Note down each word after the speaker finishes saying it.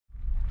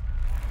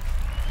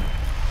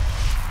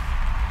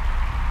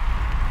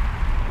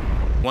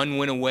One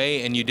win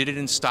away, and you did it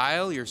in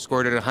style. You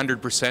scored at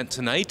 100%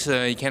 tonight.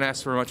 You can't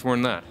ask for much more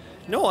than that.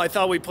 No, I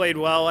thought we played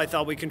well. I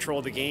thought we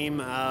controlled the game.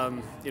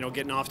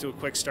 Getting off to a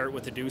quick start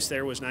with the deuce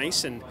there was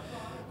nice, and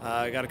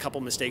got a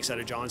couple mistakes out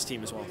of John's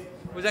team as well.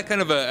 Was that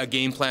kind of a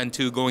game plan,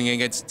 too, going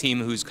against a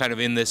team who's kind of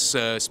in this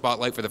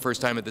spotlight for the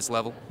first time at this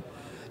level?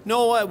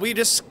 No, we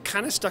just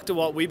kind of stuck to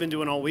what we've been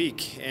doing all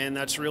week, and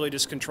that's really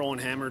just control and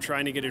hammer,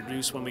 trying to get a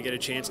deuce when we get a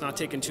chance, not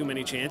taking too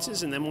many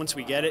chances, and then once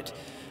we get it,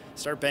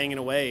 start banging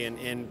away.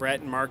 And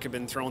Brett and Mark have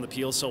been throwing the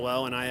peel so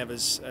well, and I have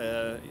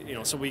so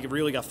we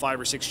really got 5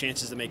 or 6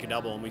 chances to make a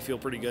double, and we feel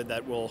pretty good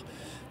that we'll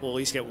at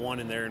least get one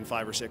in there in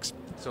 5 or 6.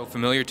 So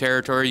familiar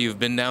territory. You've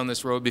been down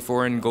this road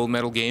before in gold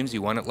medal games.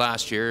 You won it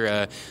last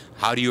year.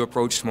 How do you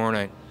approach tomorrow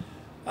night?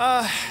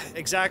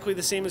 Exactly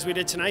the same as we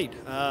did tonight.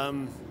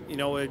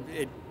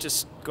 It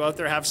just go out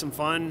there, have some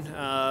fun.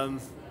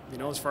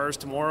 As far as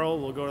tomorrow,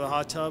 we'll go to the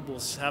hot tub,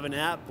 we'll have a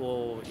nap,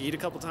 we'll eat a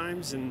couple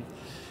times, and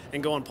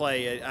go and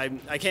play.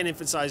 I can't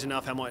emphasize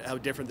enough how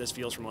different this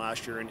feels from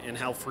last year, and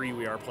how free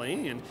we are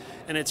playing,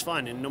 and it's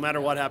fun. And no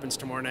matter what happens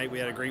tomorrow night, we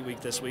had a great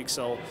week this week,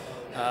 so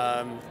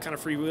kind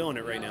of freewheeling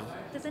it right now.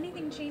 Does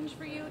anything change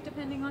for you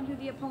depending on who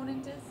the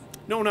opponent is?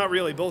 No, not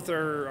really. Both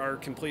are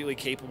completely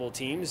capable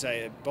teams.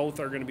 Both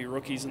are going to be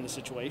rookies in the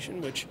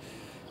situation, which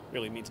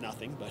really means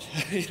nothing, but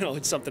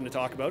it's something to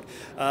talk about.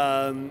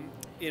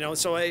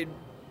 So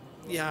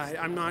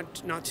I'm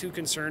not too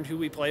concerned who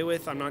we play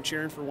with. I'm not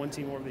cheering for one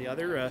team over the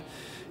other.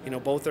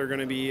 Both are going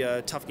to be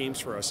tough games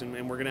for us, and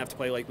we're going to have to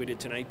play like we did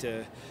tonight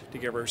to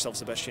give ourselves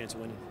the best chance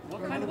of winning.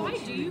 Why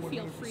do you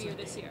feel freer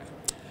this year?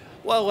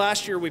 Well,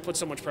 last year we put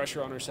so much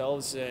pressure on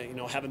ourselves,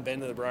 having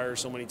been to the Brier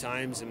so many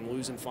times and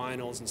losing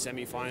finals and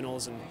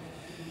semifinals, and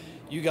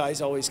you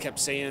guys always kept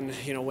saying,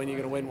 when you're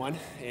going to win one,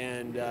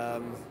 and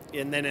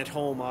then at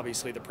home,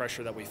 obviously, the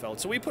pressure that we felt.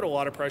 So we put a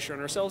lot of pressure on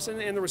ourselves, and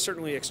there was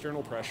certainly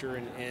external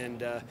pressure,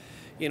 and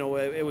it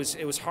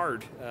was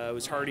hard. It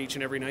was hard each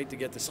and every night to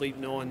get to sleep,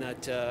 knowing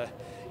that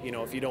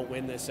if you don't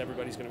win this,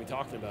 everybody's going to be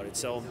talking about it.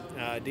 So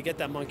to get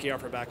that monkey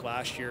off our back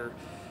last year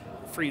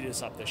freed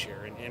us up this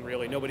year, and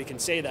really nobody can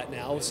say that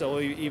now. So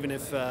even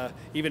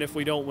if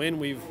we don't win,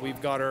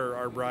 we've got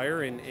our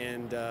Brier,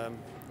 and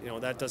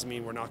that doesn't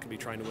mean we're not going to be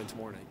trying to win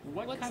tomorrow night.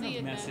 What kind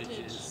of message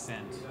is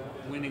sent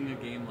winning a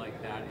game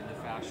like that in the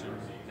fashion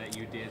that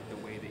you did, the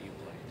way that you played?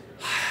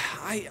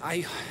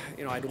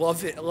 I'd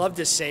love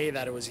to say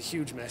that it was a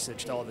huge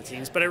message to all the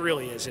teams, but it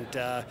really isn't.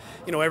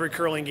 Every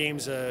curling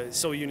game's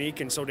so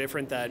unique and so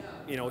different that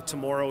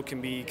tomorrow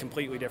can be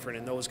completely different.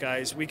 And those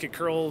guys, we could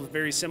curl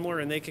very similar,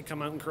 and they could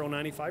come out and curl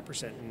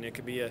 95%, and it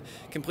could be a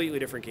completely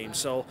different game.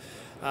 So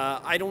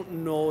I don't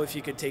know if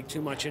you could take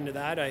too much into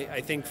that.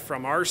 I think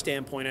from our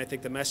standpoint, I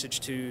think the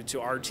message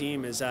to our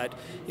team is that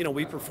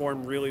we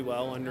perform really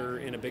well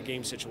in a big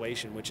game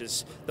situation, which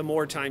is the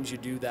more times you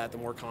do that, the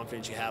more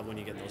confidence you have when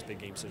you get in those big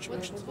game situations.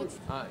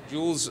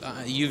 Jules,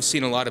 you've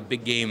seen a lot of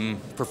big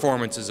game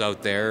performances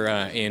out there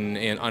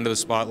in under the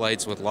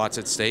spotlights with lots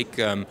at stake.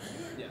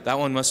 That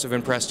one must have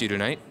impressed you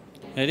tonight.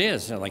 It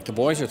is. Like, the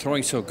boys are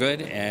throwing so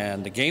good,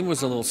 and the game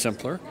was a little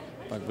simpler,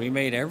 but we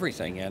made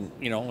everything. And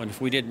and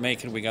if we didn't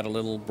make it, we got a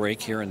little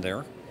break here and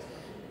there.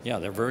 Yeah,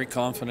 they're very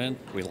confident.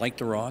 We like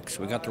the rocks.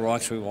 We got the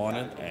rocks we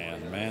wanted,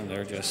 and man,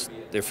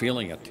 they're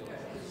feeling it.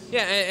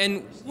 Yeah,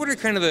 and what are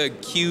kind of the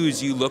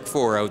cues you look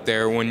for out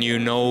there when you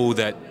know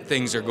that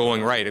things are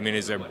going right? I mean,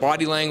 is there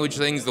body language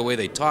things, the way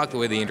they talk, the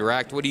way they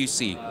interact? What do you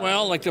see?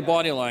 Well, like the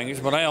body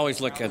language, but I always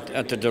look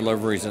at the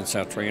deliveries,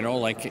 etc.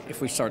 Like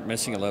if we start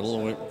missing a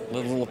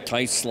little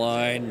tight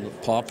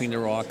slide, popping the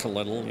rock a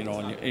little,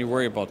 and you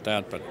worry about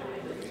that. But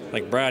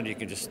like Brad, you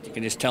can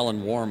just tell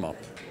in warm up,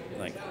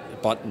 like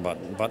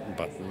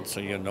button, so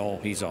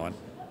he's on.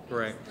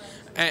 Right.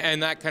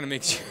 And that kind of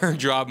makes your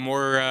job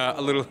more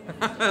a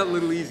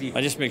little easy.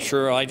 I just make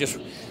sure I just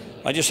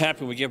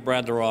happy we give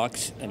Brad the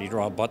rocks and you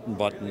draw button,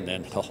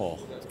 and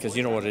because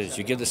you know what it is.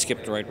 You give the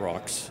skip the right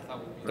rocks.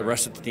 The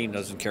rest of the team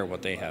doesn't care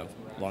what they have,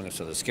 as long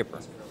as it's the skipper.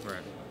 Right.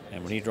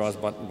 And when he draws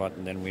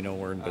button, then we know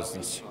we're in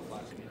business.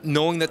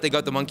 Knowing that they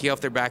got the monkey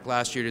off their back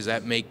last year, does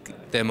that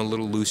make them a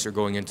little looser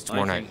going into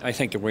tomorrow night? I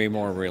think they're way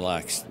more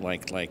relaxed.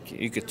 Like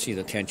you could see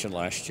the tension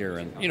last year,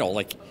 and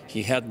like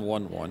he hadn't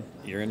won one.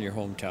 You're in your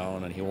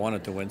hometown, and he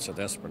wanted to win so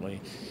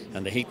desperately,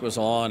 and the heat was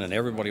on, and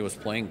everybody was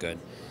playing good.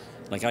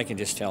 Like, I can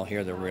just tell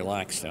here they're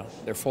relaxed now.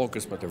 They're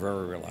focused, but they're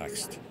very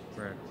relaxed.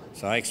 Right.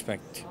 So I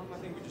expect.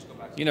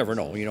 You never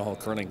know. You know how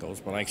curling goes,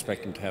 but I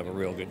expect them to have a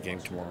real good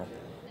game tomorrow.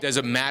 Does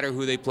it matter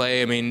who they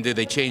play? I mean, did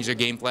they change their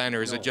game plan,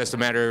 or is it just a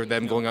matter of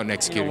them going out and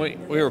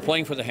executing? We were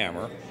playing for the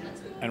hammer,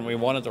 and we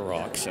wanted the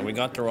rocks, and we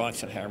got the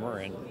rocks at hammer,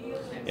 and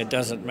it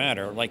doesn't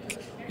matter. Like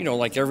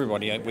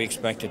everybody, we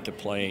expected to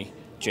play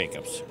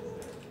Jacobs.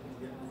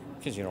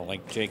 Because,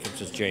 like Jacobs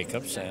is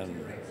Jacobs,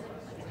 and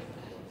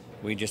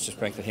we just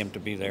expected him to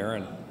be there,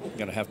 and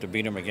going to have to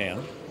beat him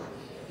again.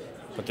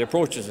 But the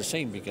approach is the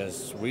same,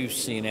 because we've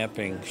seen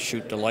Epping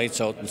shoot the lights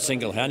out and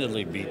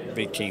single-handedly beat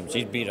big teams.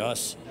 He beat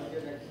us.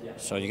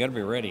 So you got to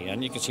be ready,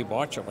 and you can see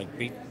Owchar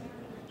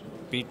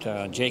beat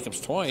Jacobs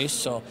twice,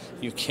 so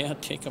you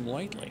can't take him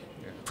lightly.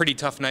 pretty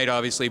tough night,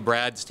 obviously.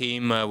 Brad's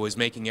team was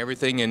making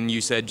everything, and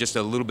you said just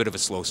a little bit of a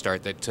slow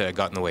start that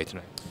got in the way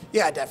tonight.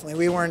 Yeah, definitely.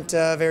 We weren't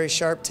very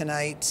sharp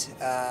tonight,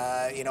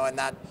 and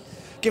that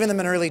giving them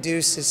an early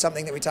deuce is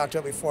something that we talked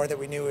about before that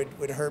we knew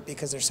would hurt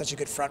because they're such a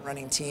good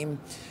front-running team.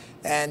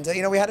 And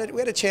we had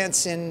a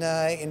chance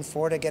in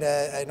 4 to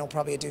get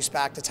probably a deuce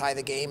back to tie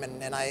the game,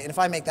 and if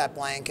I make that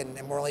blank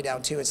and we're only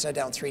down 2 instead of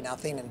down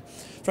 3-0, and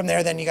from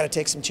there then you got to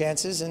take some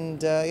chances,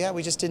 and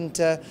we just didn't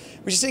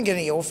get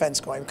any offense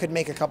going. We couldn't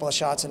make a couple of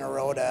shots in a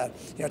row to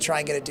try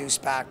and get a deuce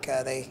back.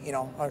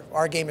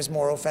 Our game is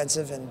more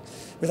offensive, and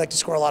we like to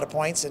score a lot of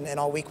points, and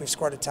all week we've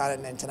scored a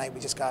ton, and tonight we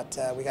just got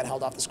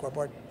held off the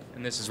scoreboard.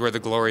 And this is where the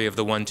glory of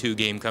the 1-2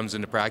 game comes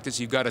into practice.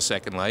 You've got a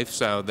second life,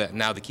 so that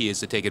now the key is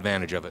to take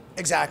advantage of it.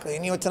 Exactly,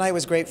 and tonight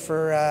was great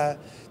for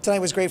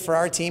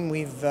our team.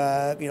 We've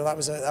that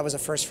was a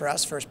first for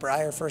us, first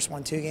Brier, first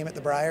 1-2 game at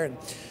the Brier, and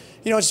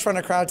just in front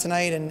of a crowd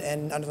tonight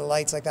and under the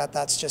lights like that.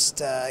 That's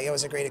just it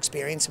was a great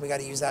experience, and we got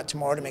to use that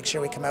tomorrow to make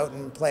sure we come out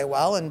and play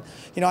well. And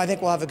I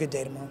think we'll have a good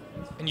day tomorrow.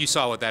 And you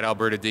saw what that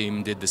Alberta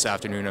team did this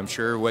afternoon, I'm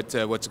sure. What's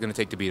it going to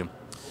take to beat them?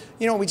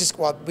 We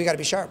got to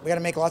be sharp. We got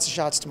to make lots of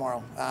shots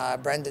tomorrow.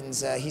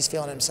 Brendan's he's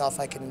feeling himself.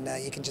 You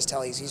can just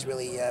tell he's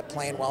really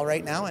playing well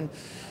right now, and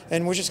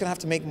we're just going to have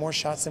to make more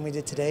shots than we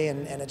did today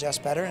and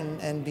adjust better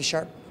and be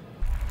sharp.